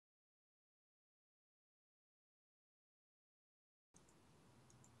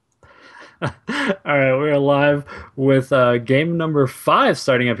All right, we're live with game number 5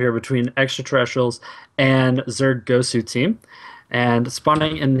 starting up here between Extraterrestrials and zerg team. And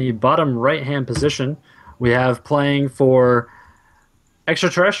spawning in the bottom right-hand position, we have playing for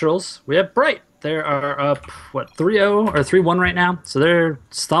Extraterrestrials, we have Bright. They are up, what, 3-0 or 3-1 right now? So they're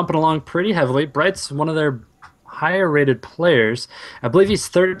stomping along pretty heavily. Bright's one of their higher rated players. I believe he's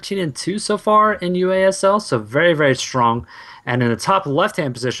 13-2 so far in UASL, so very, very strong. And in the top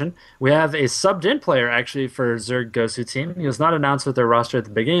left-hand position, we have a subbed-in player actually for zerg team. He was not announced with their roster at the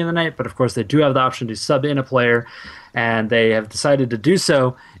beginning of the night, but of course they do have the option to sub in a player, and they have decided to do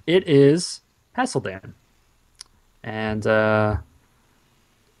so. It is Pasildon. And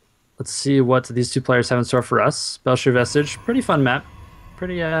let's see what these two players have in store for us. Belshire Vestige, pretty fun map.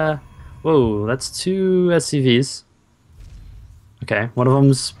 Pretty, whoa, that's 2 SCVs. Okay, one of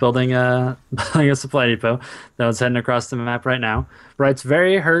them's building building a supply depot. That one's heading across the map right now. Wright's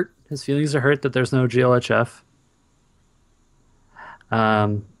very hurt. His feelings are hurt that there's no GLHF.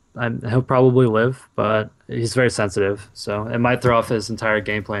 He'll probably live, but he's very sensitive, so it might throw off his entire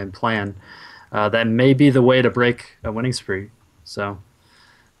gameplay and plan. That may be the way to break a winning spree. So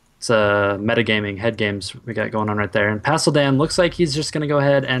it's metagaming, head games we got going on right there. And Pasildon looks like he's just going to go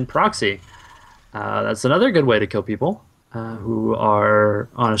ahead and proxy. That's another good way to kill people who are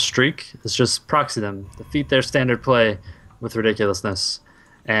on a streak. Is just proxy them, defeat their standard play with ridiculousness.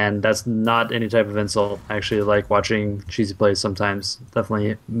 And that's not any type of insult. I actually like watching cheesy plays sometimes.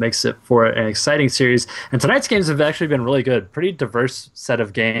 Definitely makes it for an exciting series. And tonight's games have actually been really good. Pretty diverse set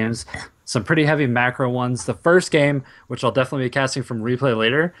of games. Some pretty heavy macro ones. The first game, which I'll definitely be casting from replay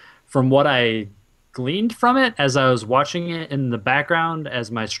later, from what I gleaned from it as I was watching it in the background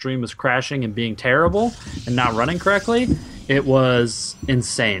as my stream was crashing and being terrible and not running correctly, it was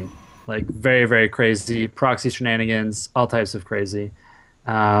insane. Like very, very crazy. Proxy shenanigans, all types of crazy.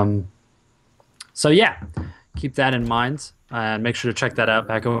 So yeah, keep that in mind. And make sure to check that out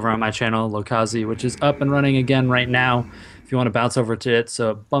back over on my channel, Lokazi, which is up and running again right now. If you want to bounce over to it,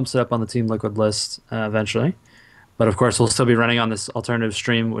 so it bumps it up on the Team Liquid list eventually. But of course, we'll still be running on this alternative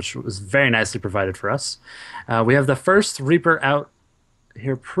stream, which was very nicely provided for us. We have the first Reaper out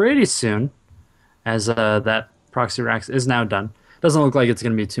here pretty soon, as that proxy Rax is now done. Doesn't look like it's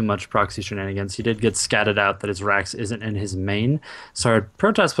going to be too much proxy shenanigans. He did get scattered out that his Rax isn't in his main. So our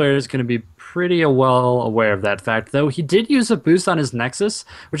Protoss player is going to be pretty well aware of that fact, though he did use a boost on his Nexus,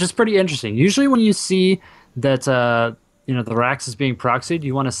 which is pretty interesting. Usually when you see that the Rax is being proxied,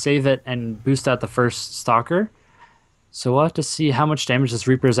 you want to save it and boost out the first Stalker. So we'll have to see how much damage this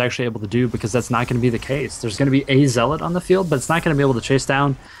Reaper is actually able to do, because that's not going to be the case. There's going to be a Zealot on the field, but it's not going to be able to chase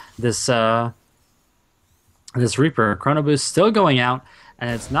down this this Reaper. Chrono Boost still going out, and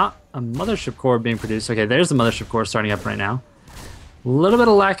it's not a Mothership Core being produced. Okay, there's the Mothership Core starting up right now. A little bit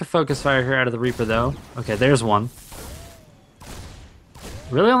of lack of focus fire here out of the Reaper, though. Okay, there's one.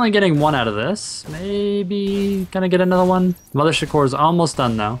 Really only getting one out of this. Maybe gonna get another one. Mothership Core is almost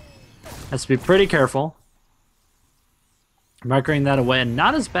done, though. Has to be pretty careful. Markering that away, and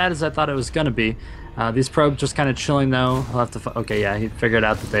not as bad as I thought it was going to be. These probes just kind of chilling, though. He'll have to... Okay, yeah, he figured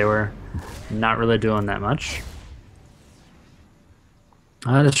out that they were not really doing that much.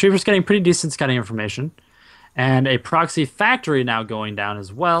 The Reaper's getting pretty decent scouting information. And a proxy factory now going down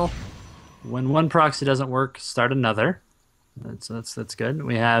as well. When one proxy doesn't work, start another. That's good.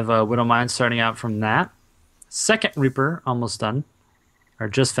 We have Widow Mine starting out from that. Second Reaper almost done. Or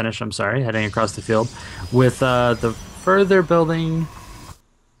just finished, I'm sorry, heading across the field. With the further building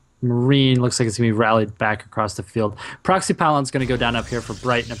Marine, looks like it's going to be rallied back across the field. Proxy Pylon's going to go down up here for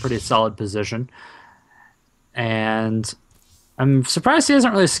Bright in a pretty solid position. And I'm surprised he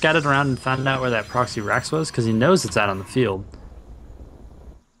hasn't really scattered around and found out where that Proxy Rax was, because he knows it's out on the field.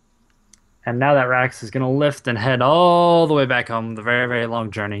 And now that Rax is going to lift and head all the way back home, the very, very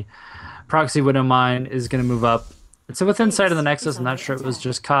long journey. Proxy Widow Mine is going to move up. It's within sight of the Nexus. I'm not sure it was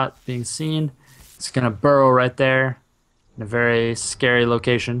just caught being seen. It's going to burrow right there in a very scary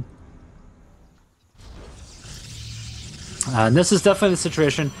location. And this is definitely the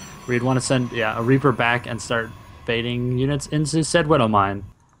situation where you'd want to send a Reaper back and start baiting units into said Widow Mine.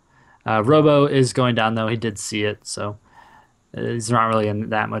 Robo is going down, though. He did see it, so he's not really in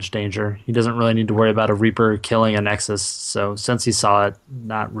that much danger. He doesn't really need to worry about a Reaper killing a Nexus, so since he saw it,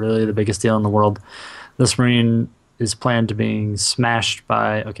 not really the biggest deal in the world. This Marine is planned to being smashed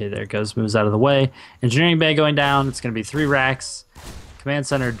by... Okay, there it goes. Moves out of the way. Engineering Bay going down. It's going to be 3 racks. Command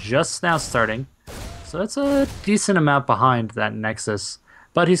Center just now starting. So that's a decent amount behind that Nexus.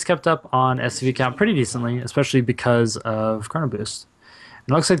 But he's kept up on SCV count pretty decently, especially because of Chrono Boost.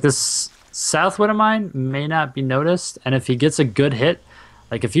 It looks like this South Widow Mine may not be noticed, and if he gets a good hit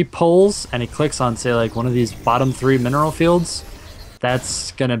Like if he pulls and he clicks on, say, like one of these bottom 3 mineral fields,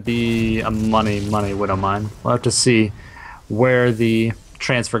 that's gonna be a money Widow Mine. We'll have to see where the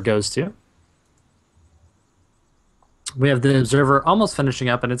transfer goes to. We have the Observer almost finishing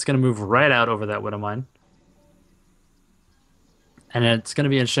up, and it's gonna move right out over that Widow Mine. And it's gonna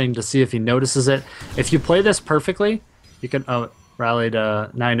be interesting to see if he notices it. If you play this perfectly, you can rallied.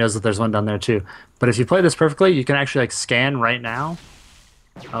 Now he knows that there's one down there too. But if you play this perfectly, you can actually like scan right now.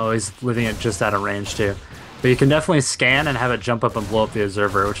 Oh, he's leaving it just out of range too. But you can definitely scan and have it jump up and blow up the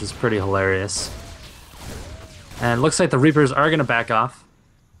Observer, which is pretty hilarious. And it looks like the Reapers are going to back off.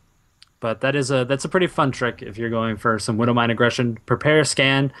 But that's a pretty fun trick if you're going for some Widow Mine aggression. Prepare a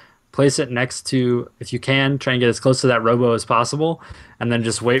scan, place it next to, if you can, try and get as close to that Robo as possible, and then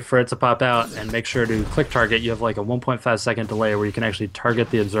just wait for it to pop out and make sure to click target. You have like a 1.5 second delay where you can actually target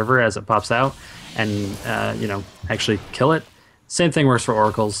the Observer as it pops out and, you know, actually kill it. Same thing works for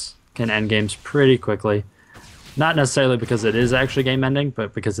Oracles. Can end games pretty quickly. Not necessarily because it is actually game ending,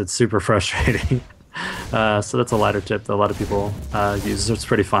 but because it's super frustrating. So that's a lighter tip that a lot of people use. It's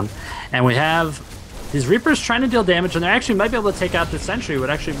pretty fun. And we have these Reapers trying to deal damage, and they actually might be able to take out the Sentry. Would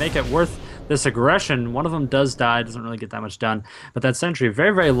actually make it worth this aggression. One of them does die, doesn't really get that much done. But that Sentry,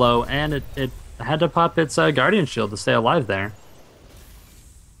 very, very low, and it had to pop its Guardian Shield to stay alive there.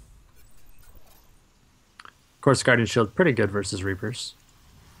 Of course, Guardian Shield pretty good versus Reapers.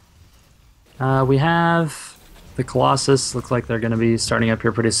 We have the Colossus. Look like they're going to be starting up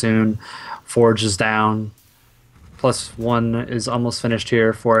here pretty soon. Forge is down. +1 is almost finished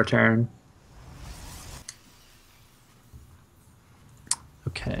here for a turn.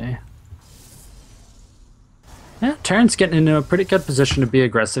 Okay. Yeah, Terran's getting into a pretty good position to be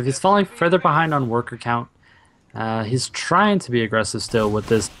aggressive. He's falling further behind on worker count. He's trying to be aggressive still with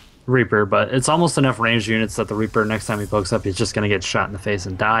this Reaper, but it's almost enough ranged units that the Reaper, next time he pokes up, he's just going to get shot in the face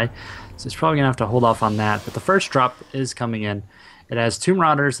and die. So he's probably going to have to hold off on that. But the first drop is coming in. It has 2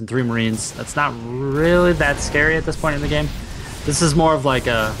 Marauders and 3 Marines. That's not really that scary at this point in the game. This is more of like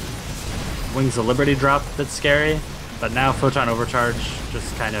a Wings of Liberty drop that's scary. But now Photon Overcharge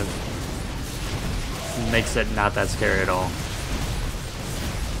just kind of makes it not that scary at all.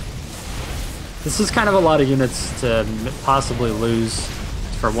 This is kind of a lot of units to possibly lose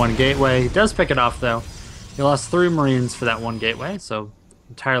for 1 gateway. He does pick it off though. He lost 3 Marines for that 1 gateway, so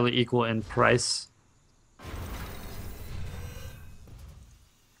entirely equal in price.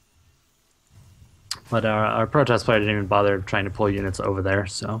 But our Protest player didn't even bother trying to pull units over there,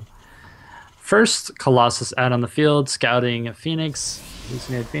 so. First, Colossus out on the field, scouting Phoenix.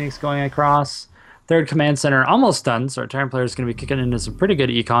 Hallucinated Phoenix going across. Third command center almost done, so our Terran player is going to be kicking into some pretty good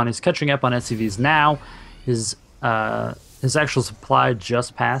econ. He's catching up on SCVs now. His actual supply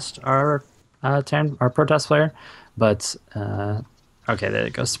just passed our Protest player, but okay, there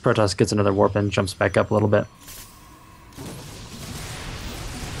it goes. Protest gets another warp and jumps back up a little bit.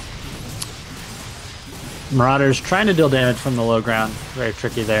 Marauders trying to deal damage from the low ground. Very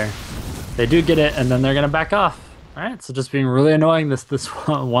tricky there. They do get it, and then they're going to back off. All right, so just being really annoying, this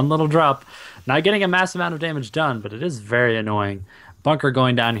one little drop. Not getting a massive amount of damage done, but it is very annoying. Bunker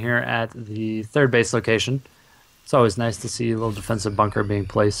going down here at the 3rd base location. It's always nice to see a little defensive bunker being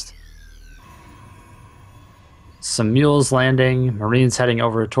placed. Some mules landing. Marines heading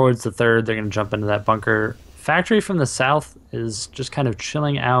over towards the 3rd. They're going to jump into that bunker. Factory from the south is just kind of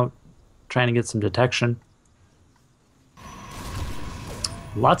chilling out, trying to get some detection.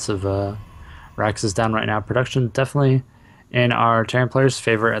 Lots of Raxes down right now. Production definitely in our Terran players'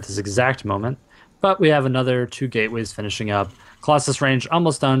 favor at this exact moment. But we have another 2 gateways finishing up. Colossus range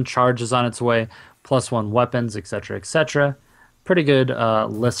almost done. Charge is on its way. +1 weapons, etc., etc. Pretty good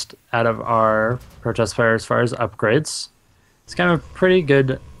list out of our Protest player as far as upgrades. It's kind of a pretty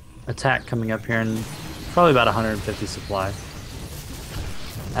good attack coming up here, and probably about 150 supply.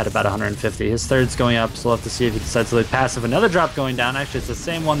 At about 150. His 3rd's going up, so we'll have to see if he decides to lead passive. Another drop going down. Actually, it's the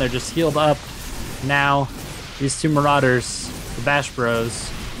same one. They're just healed up. Now, these 2 Marauders, the Bash Bros,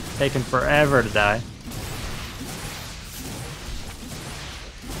 taking forever to die.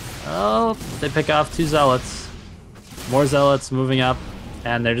 Oh, they pick off 2 Zealots. More Zealots moving up,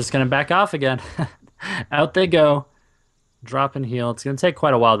 and they're just going to back off again. Out they go. Drop and heal. It's going to take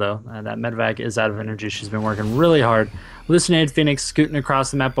quite a while, though. That Medvac is out of energy. She's been working really hard. Hallucinated Phoenix scooting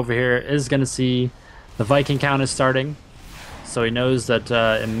across the map over here is going to see the Viking count is starting. So he knows that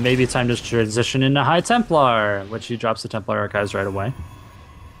it may be time to transition into High Templar, which he drops the Templar Archives right away.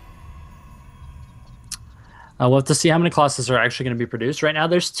 We'll have to see how many Colossus are actually going to be produced. Right now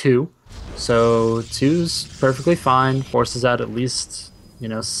there's 2. So 2's perfectly fine. Forces out at least, you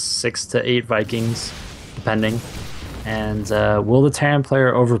know, 6 to 8 Vikings, depending. And will the Terran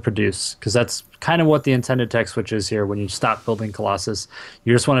player overproduce? Because that's kind of what the intended tech switch is here when you stop building Colossus.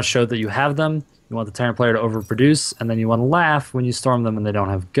 You just want to show that you have them. You want the Terran player to overproduce, and then you want to laugh when you storm them and they don't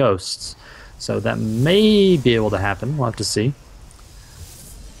have ghosts. So that may be able to happen. We'll have to see.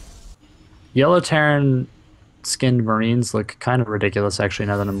 Yellow Terran skinned Marines look kind of ridiculous, actually,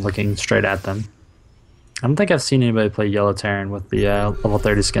 now that I'm looking straight at them. I don't think I've seen anybody play Yellow Terran with the level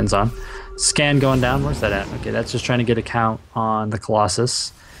 30 skins on. Scan going down. Where's that at? Okay, that's just trying to get a count on the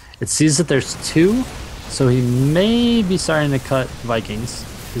Colossus. It sees that there's 2, so he may be starting to cut Vikings.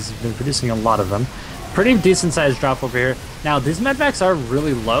 He's been producing a lot of them. Pretty decent sized drop over here. Now, these medvacs are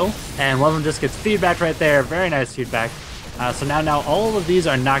really low, and one of them just gets feedback right there. Very nice feedback. So now all of these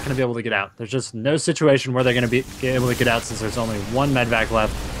are not going to be able to get out. There's just no situation where they're going to be able to get out since there's only 1 medvac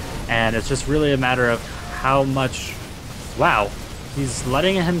left. And it's just really a matter of how much... Wow, he's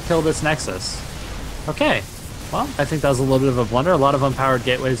letting him kill this Nexus. Okay, well, I think that was a little bit of a blunder. A lot of unpowered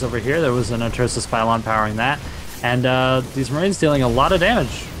gateways over here. There was an Atrocis pylon powering that. And these Marines dealing a lot of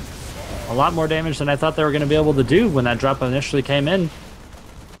damage. A lot more damage than I thought they were going to be able to do when that drop initially came in.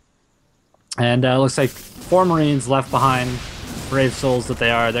 And looks like 4 Marines left behind, brave souls that they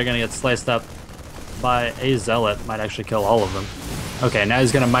are. They're going to get sliced up by a Zealot. Might actually kill all of them. Okay, now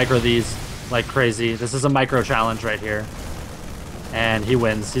he's going to micro these like crazy. This is a micro challenge right here. And he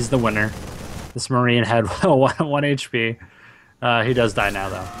wins. He's the winner. This Marine had 1 HP. He does die now,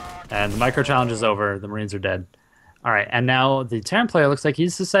 though. And the micro challenge is over. The Marines are dead. All right, and now the Terran player looks like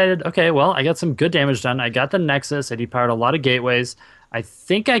he's decided, okay, well, I got some good damage done. I got the Nexus. I depowered a lot of gateways. I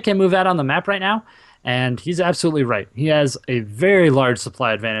think I can move out on the map right now. And he's absolutely right. He has a very large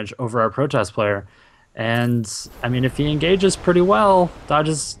supply advantage over our Protoss player. And, I mean, if he engages pretty well,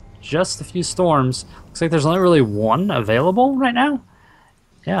 dodges just a few storms. Looks like there's only really 1 available right now.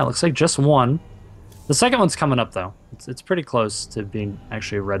 Yeah, it looks like just 1. The second one's coming up, though. It's pretty close to being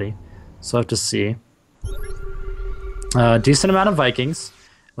actually ready. So I have to see. Decent amount of Vikings.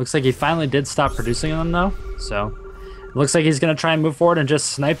 Looks like he finally did stop producing them, though. So it looks like he's going to try and move forward and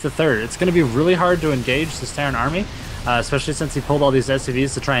just snipe the 3rd. It's going to be really hard to engage this Terran army, especially since he pulled all these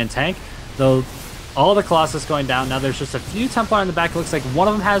SCVs to try and tank. Though all the Colossus going down. Now there's just a few Templar in the back. It looks like one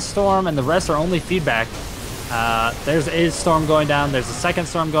of them has Storm, and the rest are only feedback. There's a Storm going down. There's a second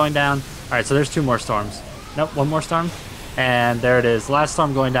Storm going down. All right, so there's 2 more Storms. Nope, 1 more Storm. And there it is. Last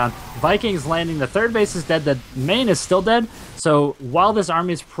Storm going down. Vikings landing. The 3rd base is dead. The main is still dead. So while this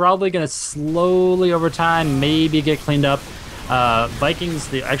army is probably going to slowly over time maybe get cleaned up, Vikings,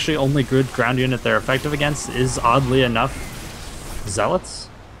 the actually only good ground unit they're effective against is oddly enough Zealots,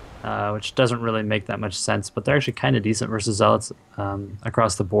 which doesn't really make that much sense. But they're actually kind of decent versus Zealots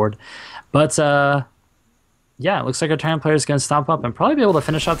across the board. But yeah, it looks like our Terran player is going to stomp up and probably be able to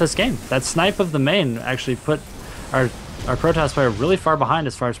finish out this game. That snipe of the main actually put our Protoss player really far behind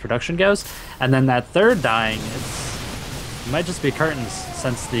as far as production goes. And then that 3rd dying, it might just be curtains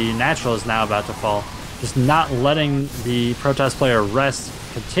since the natural is now about to fall. Just not letting the Protoss player rest,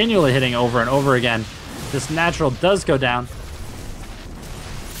 continually hitting over and over again. This natural does go down.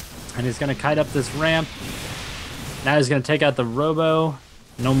 And he's going to kite up this ramp. Now he's going to take out the Robo.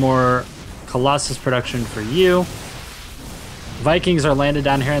 No more Colossus production for you. Vikings are landed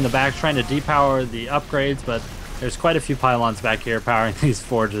down here in the back trying to depower the upgrades, but there's quite a few pylons back here powering these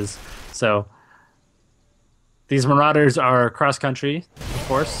forges. So these Marauders are cross-country, of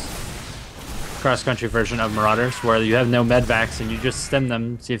course. Cross-country version of Marauders, where you have no medvacs and you just stem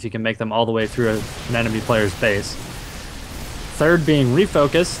them, see if you can make them all the way through an enemy player's base. 3rd being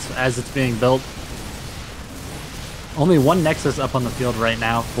refocused as it's being built. Only 1 Nexus up on the field right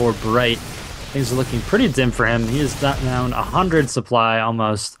now for Bright. Things are looking pretty dim for him. He is down 100 supply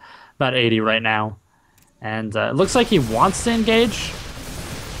almost, about 80 right now. And it looks like he wants to engage,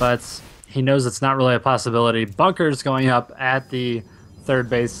 but he knows it's not really a possibility. Bunkers going up at the 3rd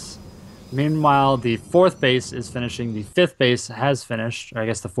base. Meanwhile, the 4th base is finishing. The 5th base has finished, or I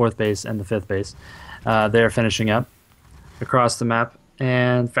guess the 4th base and the 5th base. They're finishing up across the map.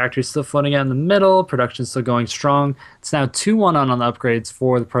 And factory's still floating out in the middle. Production's still going strong. It's now 2-1 on the upgrades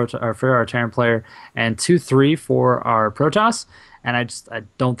for the for our Terran player, and 2-3 for our Protoss. And I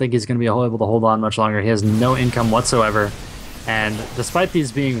don't think he's going to be able to hold on much longer. He has no income whatsoever. And despite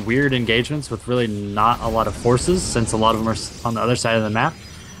these being weird engagements with really not a lot of forces, since a lot of them are on the other side of the map,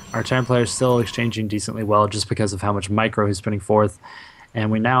 our Terran player is still exchanging decently well just because of how much micro he's putting forth. And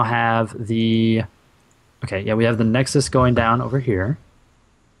we now have the... Okay, yeah, we have the Nexus going down over here.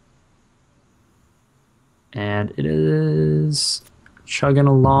 And it is chugging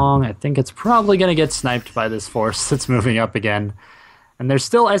along. I think it's probably going to get sniped by this force that's moving up again. And there's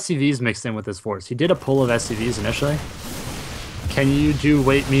still SCVs mixed in with this force. He did a pull of SCVs initially. Can you do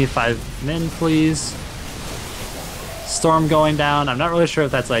wait me 5 min, please? Storm going down. I'm not really sure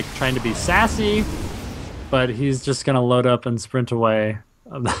if that's like trying to be sassy, but he's just gonna load up and sprint away.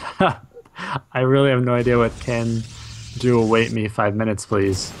 I really have no idea what can do a wait me 5 minutes,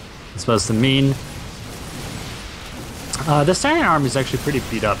 please. It's supposed to mean. The Standing Army is actually pretty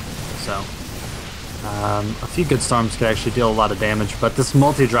beat up, so a few good storms could actually deal a lot of damage, but this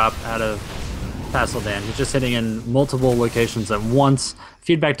multi-drop out of Pasildon, he's just hitting in multiple locations at once.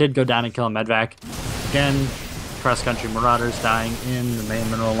 Feedback did go down and kill a medvac. Again, cross-country Marauders dying in the main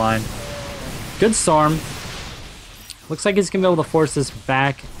mineral line. Good storm. Looks like he's going to be able to force this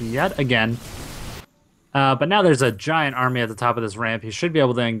back yet again. But now there's a giant army at the top of this ramp. He should be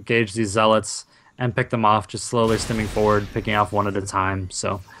able to engage these zealots and pick them off, just slowly stimming forward, picking off one at a time.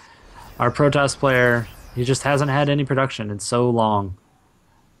 So our Protoss player, he just hasn't had any production in so long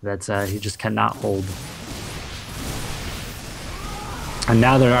that he just cannot hold. And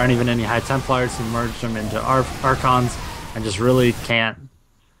now there aren't even any High Templars. He merged them into Archons and just really can't.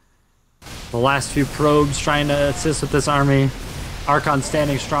 The last few probes trying to assist with this army. Archon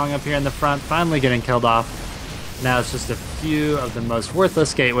standing strong up here in the front, finally getting killed off. Now it's just a few of the most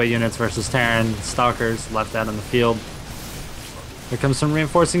worthless gateway units versus Terran Stalkers left out in the field. Here comes some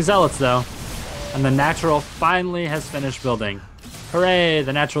reinforcing Zealots though. And the Natural finally has finished building. Hooray,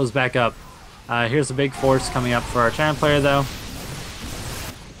 the Natural is back up. Here's a big force coming up for our Terran player though.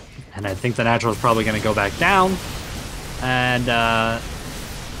 And I think the Natural is probably going to go back down. And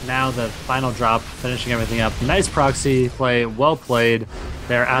now the final drop, finishing everything up. Nice proxy play, well played.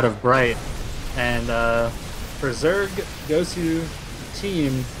 They're out of Bright. And for Zerg, go-to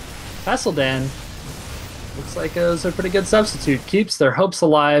team, Pasildon, looks like it was a pretty good substitute. Keeps their hopes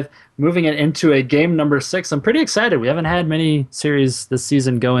alive, moving it into a game number 6. I'm pretty excited. We haven't had many series this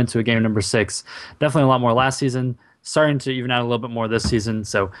season go into a game number 6. Definitely a lot more last season. Starting to even out a little bit more this season.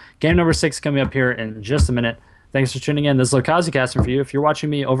 So game number 6 coming up here in just a minute. Thanks for tuning in. This is Lokazi casting for you. If you're watching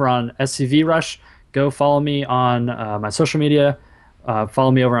me over on SCV Rush, go follow me on my social media.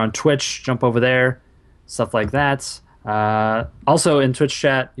 Follow me over on Twitch. Jump over there. Stuff like that. Also in Twitch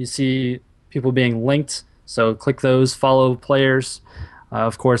chat, you see people being linked. So click those. Follow players.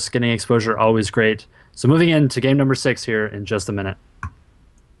 Of course, getting exposure always great. So moving into game number 6 here in just a minute.